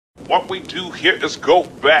What we do here is go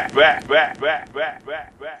back.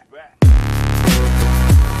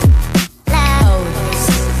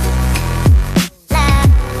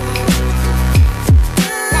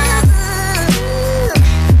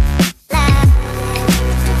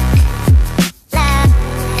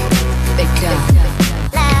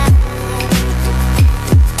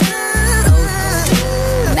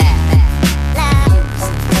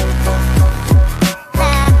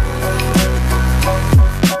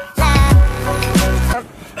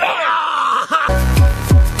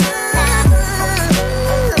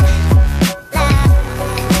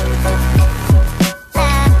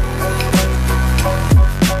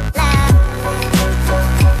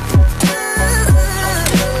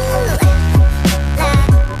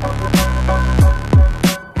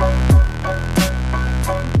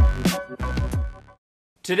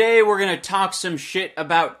 Today we're going to talk some shit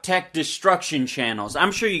about tech destruction channels.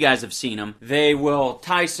 I'm sure you guys have seen them. They will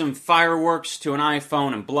tie some fireworks to an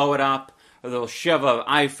iPhone and blow it up, or they'll shove an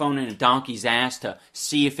iPhone in a donkey's ass to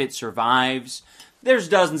see if it survives. There's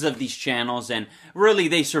dozens of these channels, and really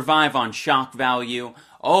they survive on shock value.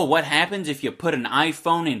 Oh, what happens if you put an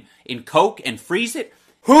iPhone in Coke and freeze it?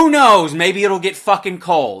 Who knows? Maybe it'll get fucking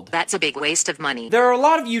cold. That's a big waste of money. There are a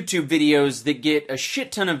lot of YouTube videos that get a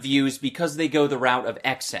shit ton of views because they go the route of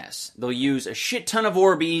excess. They'll use a shit ton of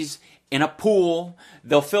Orbeez in a pool.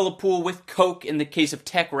 They'll fill a pool with Coke in the case of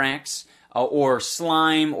tech racks, or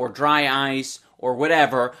slime, or dry ice, or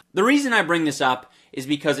whatever. The reason I bring this up is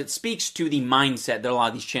because it speaks to the mindset that a lot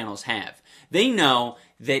of these channels have. They know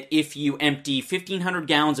that if you empty 1,500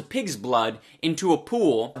 gallons of pig's blood into a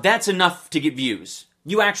pool, that's enough to get views.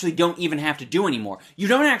 You actually don't even have to do anymore. You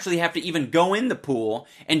don't actually have to even go in the pool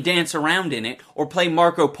and dance around in it, or play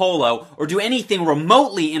Marco Polo, or do anything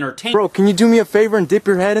remotely entertaining. Bro, can you do me a favor and dip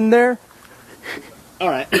your head in there?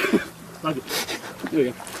 Alright. Here we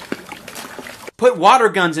go. Put water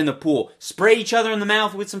guns in the pool. Spray each other in the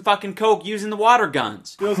mouth with some fucking Coke using the water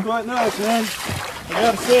guns. Feels quite nice, man. I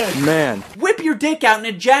gotta say. Man. Whip your dick out and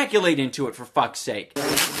ejaculate into it, for fuck's sake.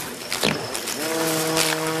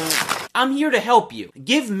 I'm here to help you.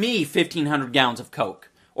 Give me 1,500 gallons of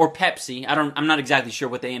Coke, or Pepsi, I'm not exactly sure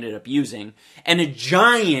what they ended up using, and a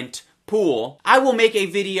giant pool. I will make a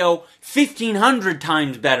video 1,500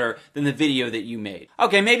 times better than the video that you made.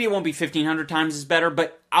 Okay, maybe it won't be 1,500 times as better,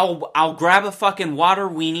 but I'll grab a fucking water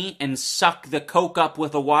weenie and suck the Coke up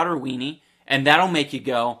with a water weenie, and that'll make you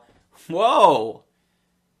go, whoa.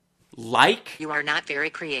 Like? You are not very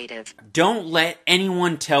creative. Don't let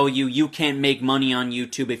anyone tell you you can't make money on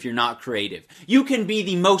YouTube if you're not creative. You can be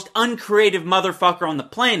the most uncreative motherfucker on the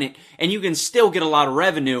planet, and you can still get a lot of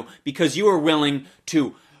revenue because you are willing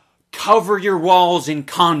to cover your walls in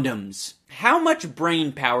condoms. How much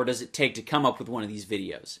brain power does it take to come up with one of these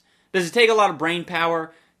videos? Does it take a lot of brain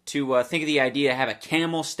power to think of the idea to have a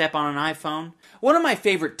camel step on an iPhone? One of my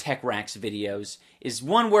favorite Tech Racks videos is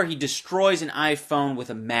one where he destroys an iPhone with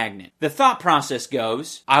a magnet. The thought process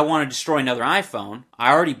goes, I want to destroy another iPhone.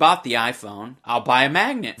 I already bought the iPhone. I'll buy a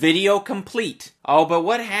magnet. Video complete. Oh, but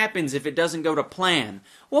what happens if it doesn't go to plan?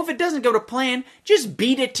 Well, if it doesn't go to plan, just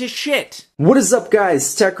beat it to shit. What is up,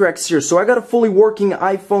 guys? TechRex here. So I got a fully working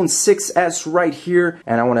iPhone 6s right here,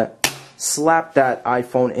 and I want to slap that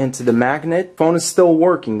iPhone into the magnet. Phone is still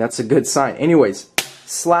working. That's a good sign. Anyways,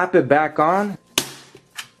 slap it back on.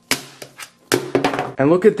 And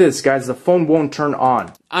look at this, guys, the phone won't turn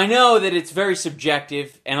on. I know that it's very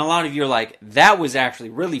subjective, and a lot of you are like, that was actually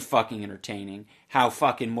really fucking entertaining, how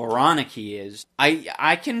fucking moronic he is.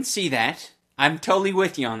 I can see that. I'm totally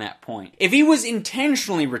with you on that point. If he was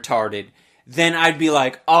intentionally retarded, then I'd be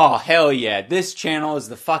like, oh, hell yeah, this channel is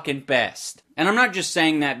the fucking best. And I'm not just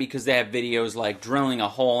saying that because they have videos like drilling a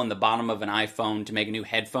hole in the bottom of an iPhone to make a new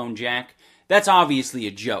headphone jack. That's obviously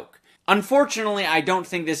a joke. Unfortunately, I don't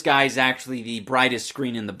think this guy is actually the brightest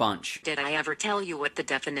screen in the bunch. Did I ever tell you what the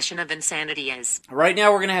definition of insanity is? Right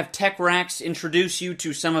now, we're going to have Tech Racks introduce you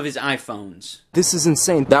to some of his iPhones. This is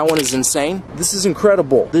insane. That one is insane. This is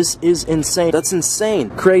incredible. This is insane. That's insane.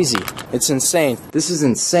 Crazy. It's insane. This is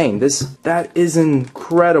insane. That is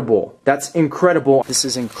incredible. That's incredible. This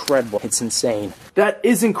is incredible. It's insane. That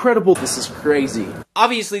is incredible. This is crazy.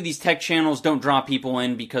 Obviously, these tech channels don't draw people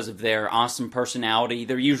in because of their awesome personality.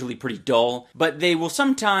 They're usually pretty dull, but they will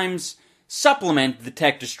sometimes supplement the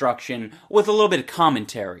tech destruction with a little bit of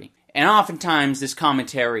commentary. And oftentimes, this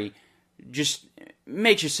commentary just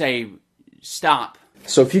makes you say, stop.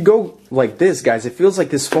 So if you go like this, guys, it feels like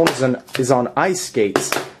this phone is on ice skates.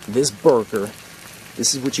 This burger,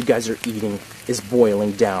 this is what you guys are eating, is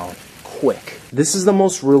boiling down quick. This is the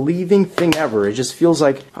most relieving thing ever. It just feels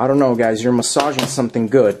like, I don't know, guys, you're massaging something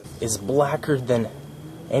good. It's blacker than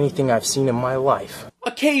anything I've seen in my life.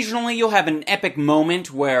 Occasionally, you'll have an epic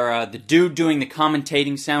moment where the dude doing the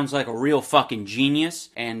commentating sounds like a real fucking genius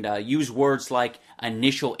and use words like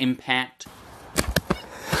initial impact.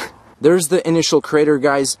 There's the initial crater,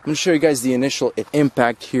 guys. I'm gonna show you guys the initial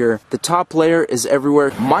impact here. The top layer is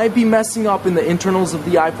everywhere. Might be messing up in the internals of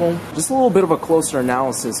the iPhone. Just a little bit of a closer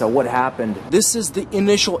analysis of what happened. This is the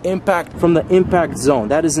initial impact from the impact zone.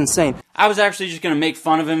 That is insane. I was actually just going to make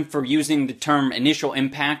fun of him for using the term initial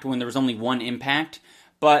impact when there was only one impact,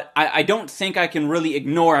 but I don't think I can really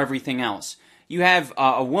ignore everything else. You have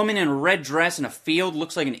a woman in a red dress in a field,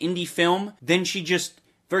 looks like an indie film, then she just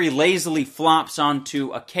very lazily flops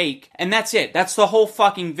onto a cake, and that's it. That's the whole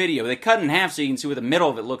fucking video. They cut it in half so you can see what the middle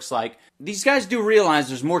of it looks like. These guys do realize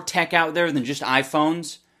there's more tech out there than just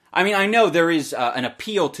iPhones. I mean, I know there is an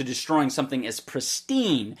appeal to destroying something as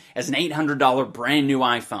pristine as an $800 brand new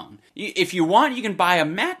iPhone. If you want, you can buy a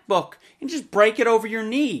MacBook and just break it over your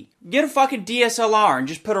knee. Get a fucking DSLR and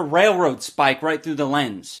just put a railroad spike right through the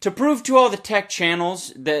lens. To prove to all the tech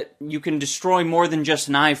channels that you can destroy more than just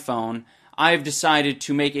an iPhone, I've decided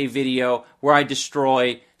to make a video where I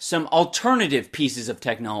destroy some alternative pieces of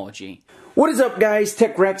technology. What is up, guys?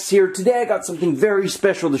 Tech Rex here. Today I got something very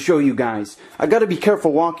special to show you guys. I gotta be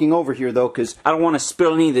careful walking over here though, cause I don't want to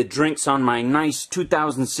spill any of the drinks on my nice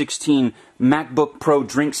 2016 MacBook Pro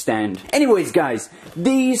drink stand. anyways, guys,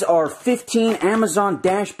 these are 15 Amazon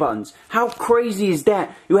dash buttons. How crazy is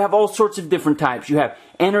that? You have all sorts of different types. You have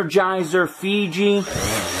Energizer, Fiji.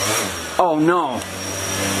 Oh no.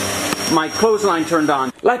 My clothesline turned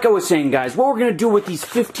on. Like I was saying, guys, what we're going to do with these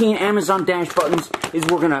 15 Amazon Dash buttons is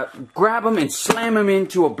we're going to grab them and slam them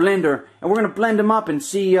into a blender, and we're going to blend them up and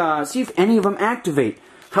see if any of them activate.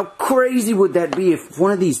 How crazy would that be if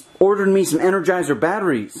one of these ordered me some Energizer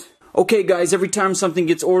batteries? Okay, guys, every time something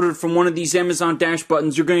gets ordered from one of these Amazon Dash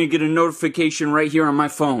buttons, you're going to get a notification right here on my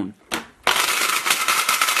phone.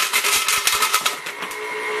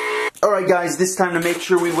 Alright, guys, this time to make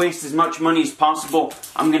sure we waste as much money as possible,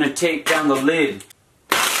 I'm going to take down the lid.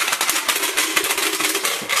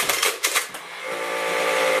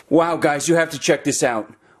 Wow, guys, you have to check this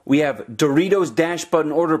out. We have Doritos Dash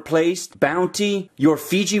button order placed, Bounty, your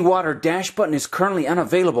Fiji Water Dash button is currently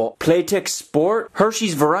unavailable, Playtex Sport,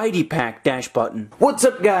 Hershey's Variety Pack Dash button. What's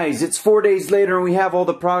up, guys? It's 4 days later and we have all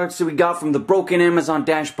the products that we got from the broken Amazon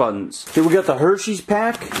Dash buttons. Here we got the Hershey's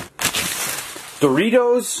pack,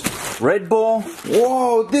 Doritos, Red Bull.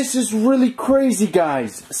 Whoa, this is really crazy,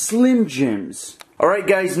 guys. Slim Jims. Alright,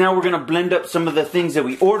 guys, now we're going to blend up some of the things that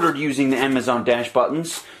we ordered using the Amazon Dash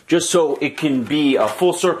buttons, just so it can be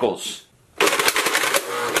full circles.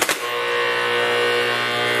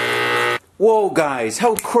 Whoa, guys,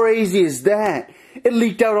 how crazy is that? It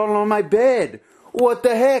leaked out all on my bed. What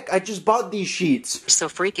the heck? I just bought these sheets. So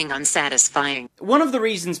freaking unsatisfying. One of the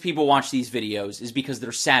reasons people watch these videos is because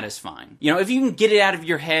they're satisfying. You know, if you can get it out of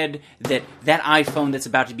your head that that iPhone that's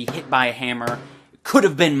about to be hit by a hammer could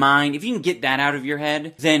have been mine, if you can get that out of your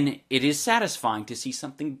head, then it is satisfying to see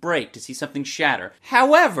something break, to see something shatter.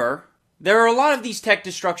 However, there are a lot of these tech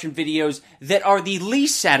destruction videos that are the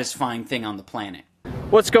least satisfying thing on the planet.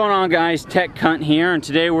 What's going on, guys? Tech Cunt here, and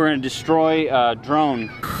today we're going to destroy a drone.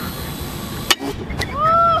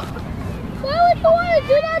 Why would you want to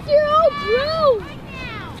do that to your own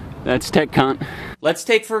drone? That's Tech Cunt. Let's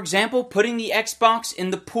take, for example, putting the Xbox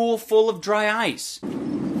in the pool full of dry ice.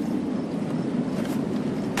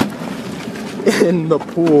 In the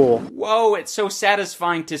pool. Whoa, it's so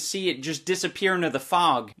satisfying to see it just disappear into the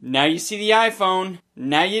fog. Now you see the iPhone,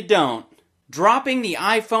 now you don't. Dropping the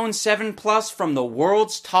iPhone 7 Plus from the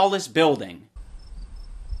world's tallest building.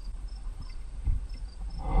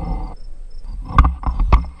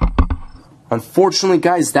 Unfortunately,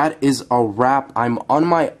 guys, that is a wrap. I'm on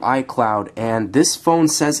my iCloud, and this phone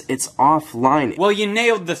says it's offline. Well, you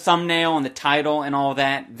nailed the thumbnail and the title and all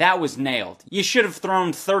that. That was nailed. You should have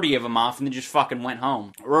thrown 30 of them off and then just fucking went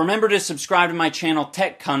home. Remember to subscribe to my channel,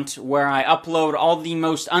 Tech Cunt, where I upload all the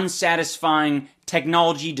most unsatisfying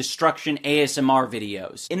technology destruction ASMR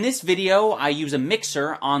videos. In this video, I use a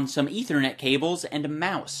mixer on some Ethernet cables and a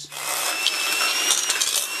mouse.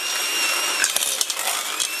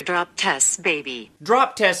 Drop tests, baby.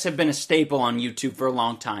 Drop tests have been a staple on YouTube for a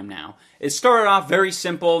long time now. It started off very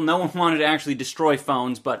simple, no one wanted to actually destroy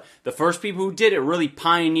phones, but the first people who did it really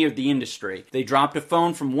pioneered the industry. They dropped a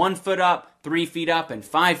phone from 1 foot up, 3 feet up, and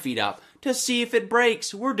 5 feet up to see if it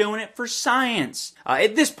breaks. We're doing it for science.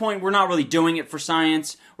 At this point, we're not really doing it for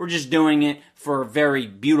science, we're just doing it for a very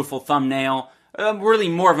beautiful thumbnail. Really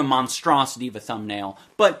more of a monstrosity of a thumbnail.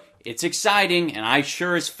 But It's exciting, and I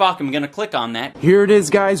sure as fuck am gonna click on that. Here it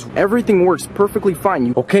is, guys. Everything works perfectly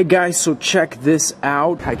fine. Okay, guys, so check this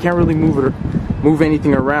out. I can't really move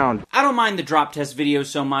anything around. I don't mind the drop test videos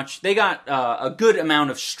so much. They got a good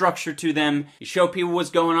amount of structure to them. You show people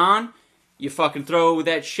what's going on, you fucking throw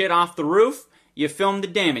that shit off the roof, you film the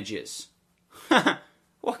damages.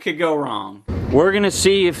 What could go wrong? We're gonna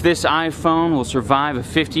see if this iPhone will survive a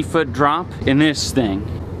 50-foot drop in this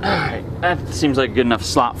thing. Alright, that seems like a good enough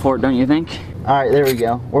slot for it, don't you think? Alright, there we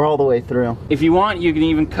go. We're all the way through. If you want, you can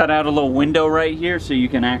even cut out a little window right here so you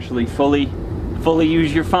can actually fully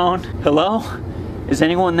use your phone. Hello? Is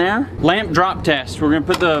anyone there? Lamp drop test. We're gonna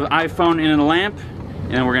put the iPhone in a lamp,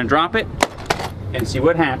 and then we're gonna drop it and see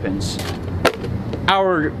what happens.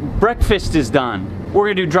 Our breakfast is done. We're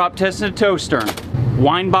gonna do drop test in a toaster.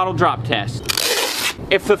 Wine bottle drop test.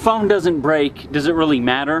 If the phone doesn't break, does it really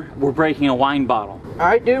matter? We're breaking a wine bottle.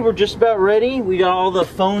 Alright, dude, we're just about ready. We got all the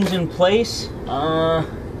phones in place. I'm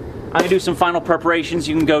gonna do some final preparations.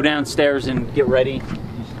 You can go downstairs and get ready.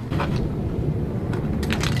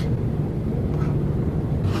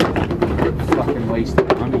 Fucking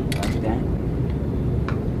wasted money like that.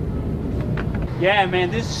 Yeah, man,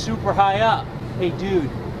 this is super high up. Hey, dude,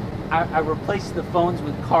 I replaced the phones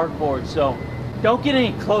with cardboard, so don't get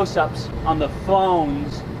any close-ups on the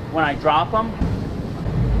phones when I drop them.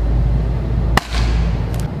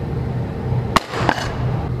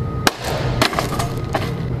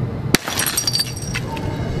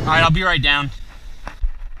 All right, I'll be right down.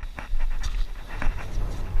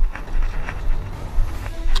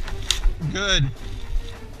 Good.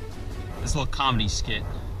 This little comedy skit.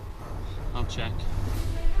 I'll check.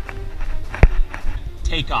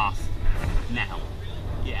 Take off now.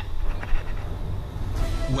 Yeah.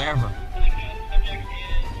 Wherever.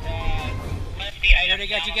 I already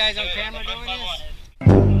got you guys on camera doing this?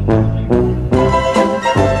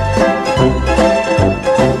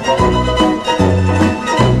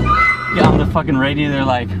 Yeah, on the fucking radio, they're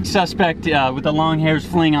like, suspect with the long hairs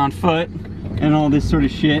fleeing on foot and all this sort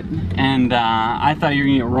of shit. And I thought you were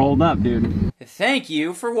gonna get rolled up, dude. Thank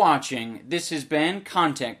you for watching. This has been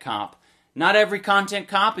Content Cop. Not every Content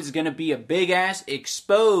Cop is gonna be a big-ass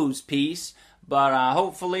exposed piece, but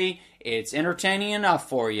hopefully it's entertaining enough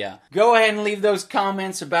for you. Go ahead and leave those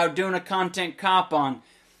comments about doing a Content Cop on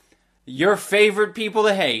your favorite people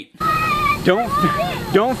to hate.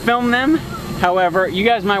 Don't film them. However, you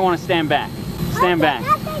guys might want to stand back. Stand back.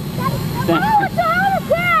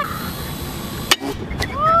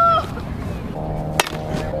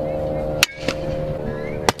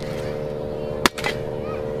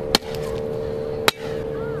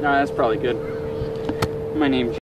 No, that's probably good. My name's